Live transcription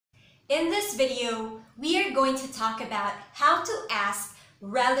In this video, we are going to talk about how to ask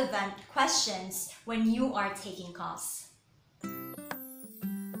relevant questions when you are taking calls.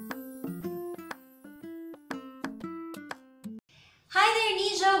 Hi there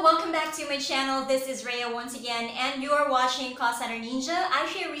Ninja! Welcome back to my channel. This is Rhea once again and you are watching Call Center Ninja. I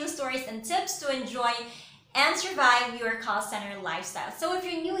share real stories and tips to enjoy and survive your call center lifestyle. So if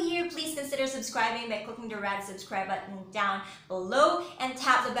you're new here, please consider subscribing by clicking the red subscribe button down below and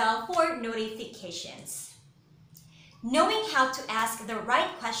tap the bell for notifications. Knowing how to ask the right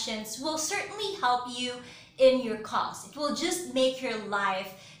questions will certainly help you in your calls. It will just make your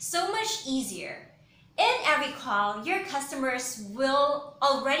life so much easier. In every call, your customers will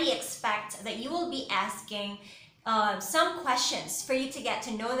already expect that you will be asking some questions for you to get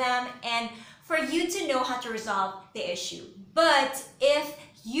to know them and for you to know how to resolve the issue. But if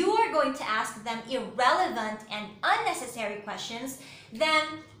you are going to ask them irrelevant and unnecessary questions,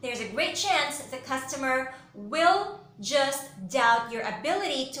 then there's a great chance the customer will just doubt your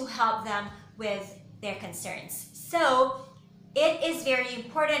ability to help them with their concerns. So it is very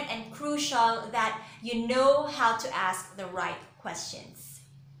important and crucial that you know how to ask the right questions.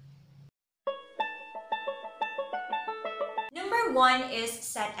 Number one is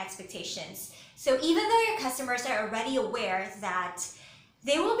set expectations. So even though your customers are already aware that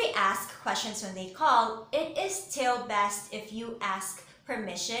they will be asked questions when they call, it is still best if you ask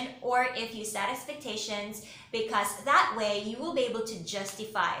permission or if you set expectations, because that way you will be able to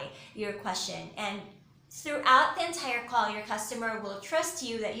justify your question. And throughout the entire call, your customer will trust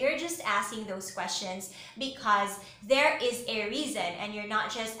you that you're just asking those questions because there is a reason and you're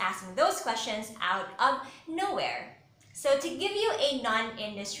not just asking those questions out of nowhere. So to give you a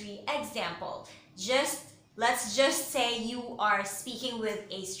non-industry example, let's just say you are speaking with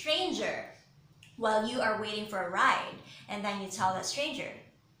a stranger while you are waiting for a ride, and then you tell that stranger,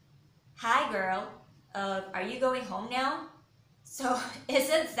 "Hi girl, are you going home now?" So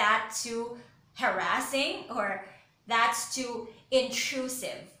isn't that too harassing, or that's too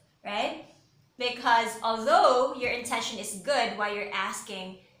intrusive, right? Because although your intention is good while you're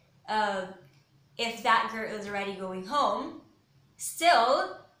asking if that girl is already going home,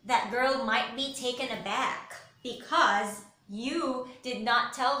 still that girl might be taken aback because you did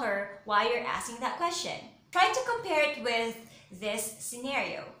not tell her why you're asking that question. Try to compare it with this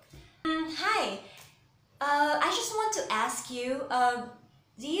scenario. Hi, I just want to ask you,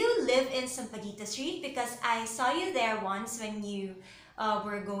 do you live in Sampaguita Street? Because I saw you there once when you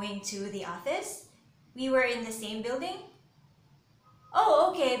were going to the office. We were in the same building. Oh,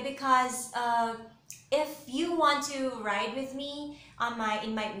 okay, because if you want to ride with me on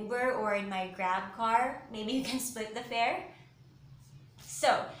in my Uber or in my Grab car, maybe you can split the fare.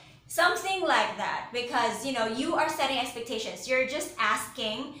 So something like that, because you are setting expectations. You're just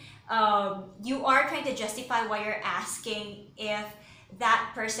asking, you are trying to justify why you're asking if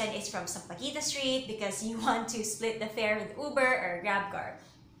that person is from Sampaguita Street because you want to split the fare with Uber or Grab car.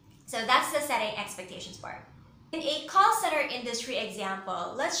 So that's the setting expectations part. In a call center industry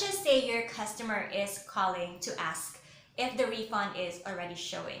example, let's just say your customer is calling to ask if the refund is already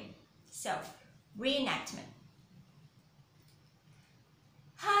showing. So, reenactment.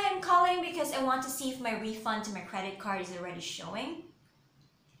 Hi, I'm calling because I want to see if my refund to my credit card is already showing.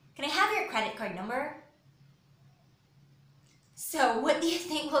 Can I have your credit card number? So, what do you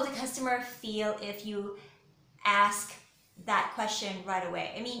think will the customer feel if you ask that question right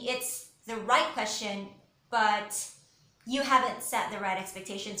away? I mean, it's the right question, but you haven't set the right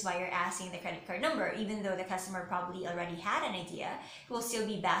expectations while you're asking the credit card number. Even though the customer probably already had an idea, it will still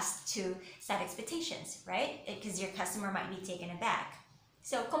be best to set expectations, right? Because your customer might be taken aback.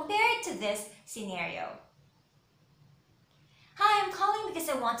 So compare it to this scenario. Hi, I'm calling because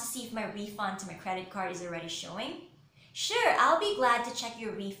I want to see if my refund to my credit card is already showing. Sure, I'll be glad to check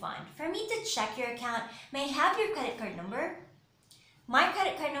your refund. For me to check your account, may I have your credit card number? My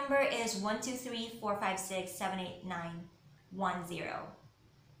credit card number is 12345678910.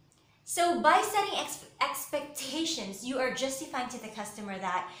 So by setting expectations, you are justifying to the customer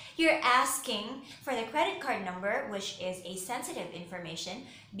that you're asking for the credit card number, which is a sensitive information,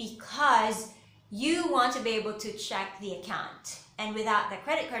 because you want to be able to check the account. And without the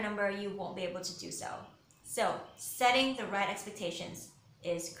credit card number, you won't be able to do so. So setting the right expectations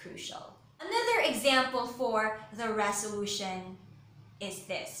is crucial. Another example for the resolution is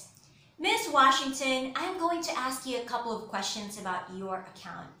this. Ms. Washington, I'm going to ask you a couple of questions about your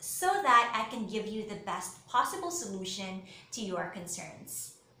account so that I can give you the best possible solution to your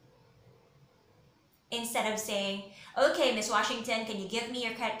concerns. Instead of saying, okay, Ms. Washington, can you give me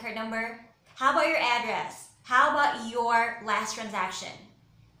your credit card number? How about your address? How about your last transaction?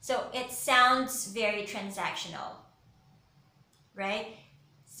 So it sounds very transactional, right?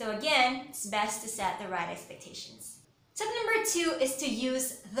 So again, it's best to set the right expectations. Tip number 2 is to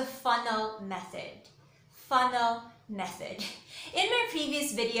use the funnel method. Funnel method. In my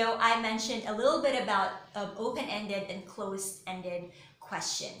previous video, I mentioned a little bit about open-ended and closed-ended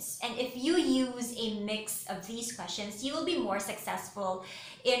questions. And if you use a mix of these questions, you will be more successful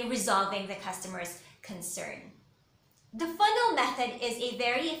in resolving the customer's concern. The funnel method is a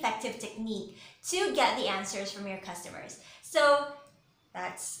very effective technique to get the answers from your customers. So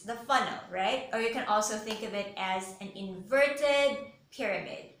that's the funnel, right? Or you can also think of it as an inverted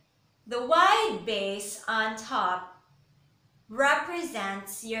pyramid. The wide base on top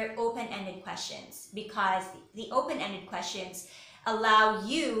represents your open-ended questions, because the open-ended questions allow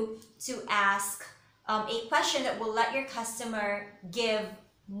you to ask a question that will let your customer give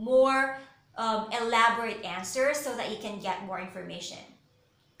more elaborate answers so that you can get more information,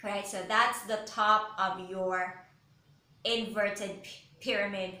 right? So that's the top of your inverted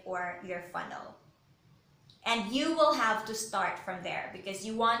pyramid or your funnel. And you will have to start from there because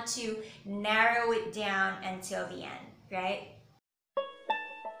you want to narrow it down until the end, right?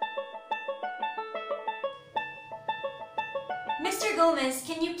 Mr. Gomez,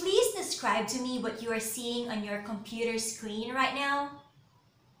 can you please describe to me what you are seeing on your computer screen right now?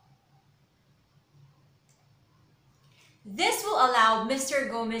 This will allow Mr.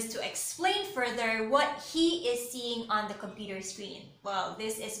 Gomez to explain further what he is seeing on the computer screen. Well,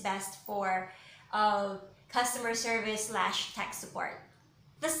 this is best for customer service / tech support.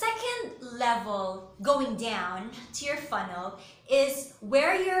 The second level going down to your funnel is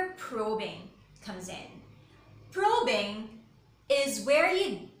where your probing comes in. Probing is where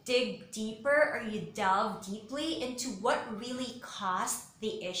you dig deeper or you delve deeply into what really caused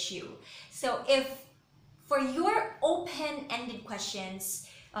the issue. So if for your open-ended questions,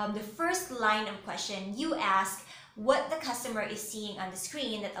 the first line of question, you ask what the customer is seeing on the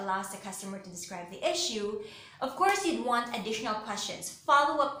screen that allows the customer to describe the issue. Of course, you'd want additional questions,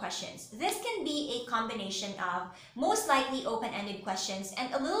 follow-up questions. This can be a combination of most likely open-ended questions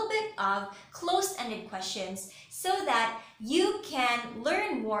and a little bit of closed-ended questions so that you can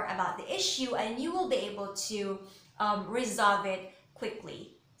learn more about the issue and you will be able to resolve it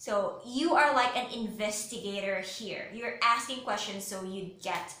quickly. So you are like an investigator here. You're asking questions so you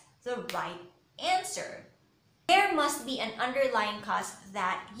get the right answer. There must be an underlying cause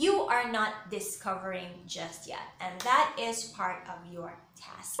that you are not discovering just yet, and that is part of your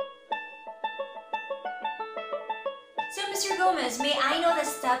task. So Mr. Gomez, may I know the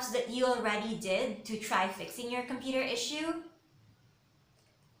steps that you already did to try fixing your computer issue?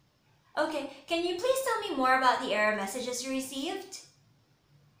 Okay, can you please tell me more about the error messages you received?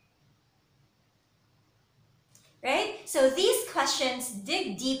 Right? So these questions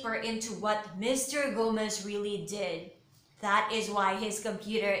dig deeper into what Mr. Gomez really did. That is why his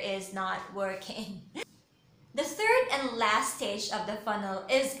computer is not working. The third and last stage of the funnel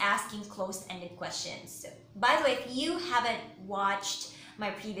is asking closed-ended questions. So, by the way, if you haven't watched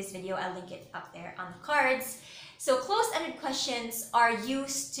my previous video, I'll link it up there on the cards. So closed-ended questions are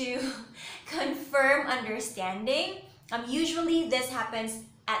used to confirm understanding. Usually this happens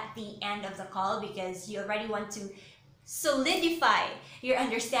at the end of the call because you already want to solidify your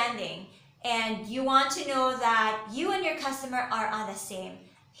understanding and you want to know that you and your customer are on the same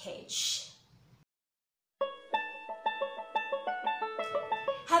page.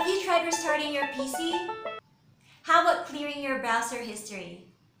 Have you tried restarting your PC? How about clearing your browser history?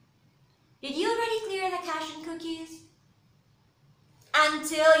 Did you already clear the cache and cookies?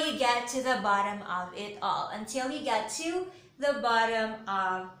 Until you get to the bottom of it all, until you get to the bottom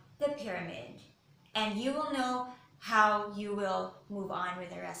of the pyramid, and you will know how you will move on with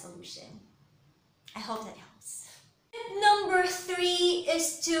the resolution. I hope that helps. Tip number 3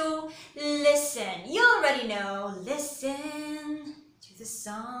 is to listen. You already know, listen to the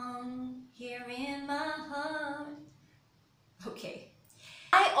song here in my heart. Okay.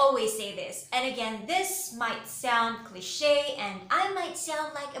 I always say this, and again, this might sound cliche and I might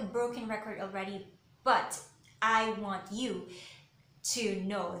sound like a broken record already, but I want you to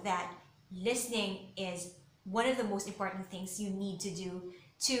know that listening is one of the most important things you need to do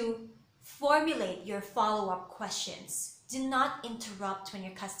to formulate your follow-up questions. Do not interrupt when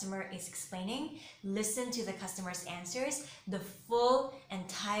your customer is explaining. Listen to the customer's answers, the full,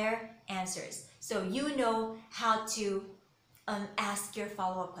 entire answers, so you know how to ask your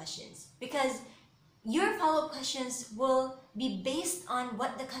follow-up questions, because your follow-up questions will be based on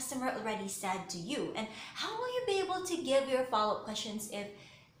what the customer already said to you. And how will you be able to give your follow-up questions if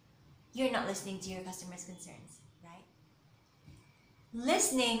you're not listening to your customer's concerns, right?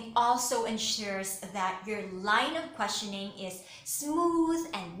 Listening also ensures that your line of questioning is smooth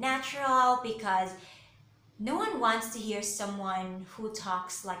and natural, because no one wants to hear someone who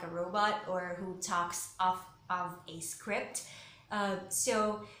talks like a robot or who talks off of a script.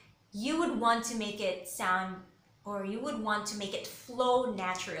 So you would want to make it sound, or you would want to make it flow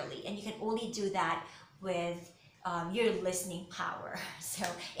naturally, and you can only do that with your listening power. So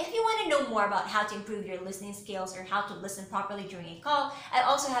if you want to know more about how to improve your listening skills or how to listen properly during a call, I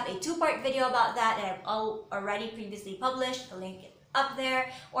also have a two-part video about that I've already previously published. I'll link it up there,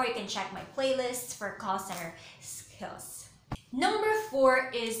 or you can check my playlists for call center skills. Number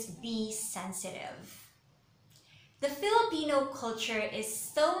 4 is be sensitive. The Filipino culture is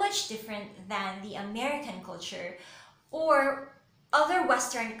so much different than the American culture or other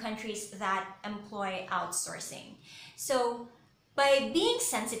Western countries that employ outsourcing. So by being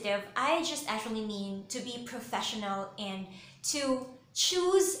sensitive, I just actually mean to be professional and to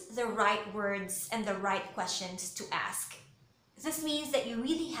choose the right words and the right questions to ask. This means that you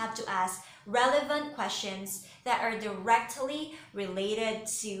really have to ask relevant questions that are directly related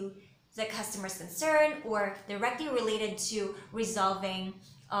to the customer's concern or directly related to resolving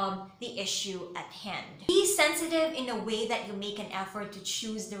the issue at hand. Be sensitive in a way that you make an effort to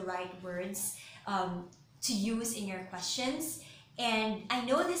choose the right words to use in your questions. And I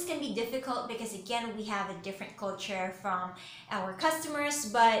know this can be difficult because, again, we have a different culture from our customers,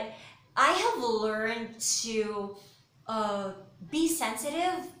 but I have learned to be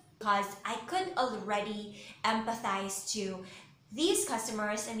sensitive because I could already empathize to these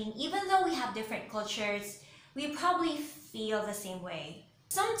customers. I mean, even though we have different cultures, we probably feel the same way.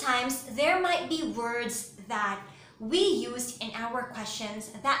 Sometimes there might be words that we use in our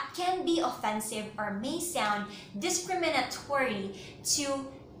questions that can be offensive or may sound discriminatory to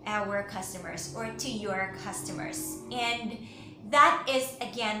our customers or to your customers. And that is,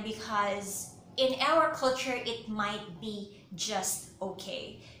 again, because in our culture, it might be just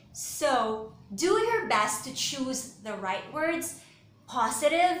okay. So do your best to choose the right words,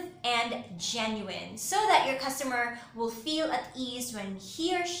 positive and genuine, so that your customer will feel at ease when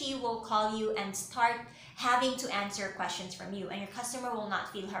he or she will call you and start having to answer questions from you, and your customer will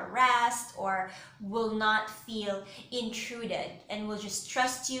not feel harassed or will not feel intruded and will just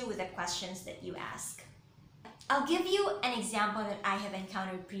trust you with the questions that you ask. I'll give you an example that I have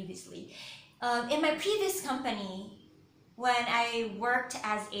encountered previously. In my previous company, when I worked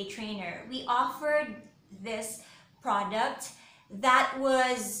as a trainer, we offered this product that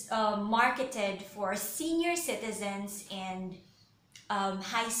was marketed for senior citizens and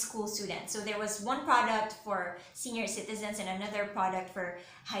high school students. So there was one product for senior citizens and another product for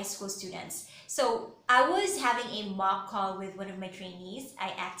high school students. So I was having a mock call with one of my trainees.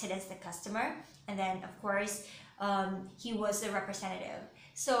 I acted as the customer, and then of course he was the representative.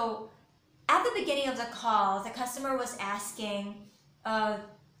 So at the beginning of the call, the customer was asking,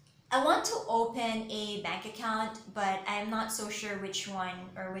 I want to open a bank account, but I'm not so sure which one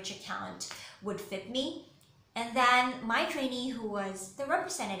or which account would fit me. And then my trainee, who was the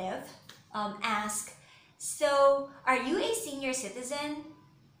representative, asked, so are you a senior citizen?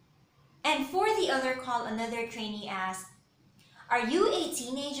 And for the other call, another trainee asked, are you a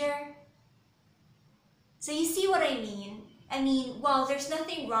teenager? So you see what I mean? I mean, well, there's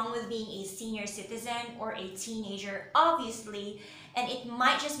nothing wrong with being a senior citizen or a teenager, obviously, and it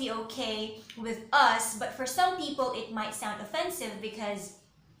might just be okay with us, but for some people it might sound offensive because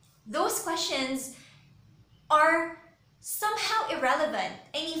those questions are somehow irrelevant.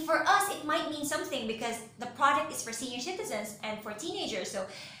 I mean, for us it might mean something because the product is for senior citizens and for teenagers, so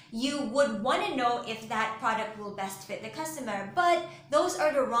you would want to know if that product will best fit the customer, but those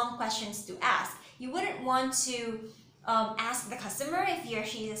are the wrong questions to ask. You wouldn't want to ask the customer if he or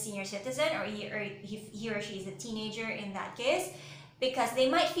she is a senior citizen or he or she is a teenager in that case, because they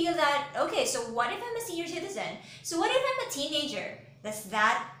might feel that, okay, so what if I'm a senior citizen? So what if I'm a teenager? Does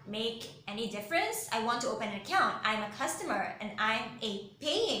that make any difference? I want to open an account. I'm a customer and I'm a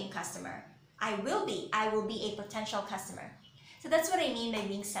paying customer. I will be a potential customer. So that's what I mean by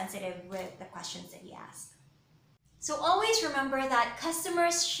being sensitive with the questions that you ask. So always remember that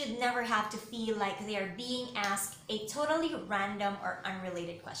customers should never have to feel like they are being asked a totally random or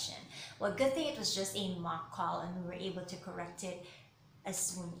unrelated question. Well, good thing it was just a mock call and we were able to correct it as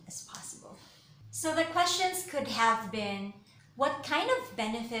soon as possible. So the questions could have been, what kind of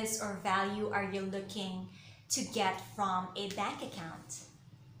benefits or value are you looking to get from a bank account?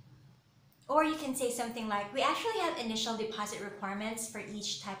 Or you can say something like, we actually have initial deposit requirements for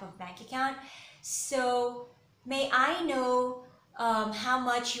each type of bank account. So may I know how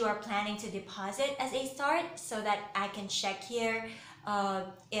much you are planning to deposit as a start so that I can check here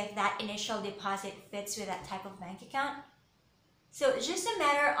if that initial deposit fits with that type of bank account. So it's just a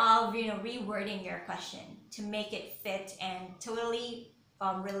matter of rewording your question to make it fit and totally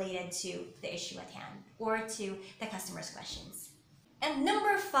related to the issue at hand or to the customer's questions. And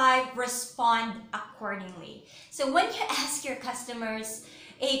number 5, respond accordingly. So when you ask your customers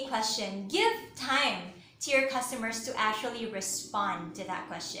a question, give time to your customers to actually respond to that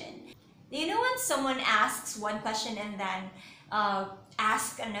question. You know, when someone asks one question and then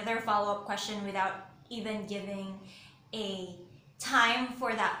ask another follow-up question without even giving a time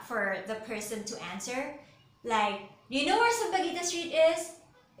for the person to answer, like, do you know where Sampaguita Street is?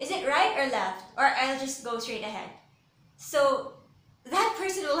 Is it right or left? Or I'll just go straight ahead. So that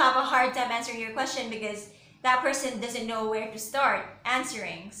person will have a hard time answering your question because that person doesn't know where to start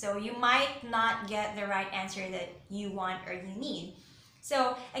answering. So you might not get the right answer that you want or you need.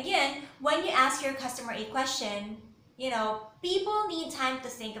 So again, when you ask your customer a question, people need time to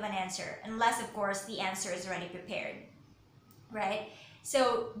think of an answer, unless of course the answer is already prepared, right?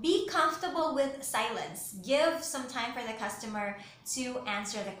 So be comfortable with silence. Give some time for the customer to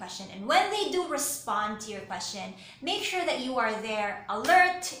answer the question. And when they do respond to your question, make sure that you are there,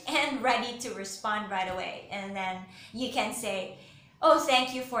 alert and ready to respond right away. And then you can say, oh,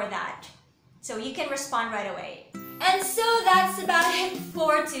 thank you for that. So you can respond right away. And so that's about it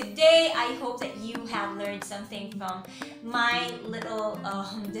for today. I hope that you have learned something from my little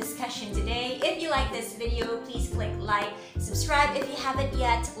discussion today. If you like this video, please click like, subscribe if you haven't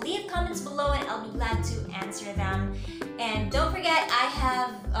yet, leave comments below and I'll be glad to answer them. And don't forget, I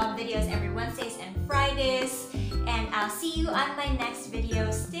have videos every Wednesdays and Fridays, and I'll see you on my next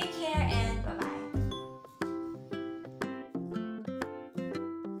videos. Take care and bye-bye.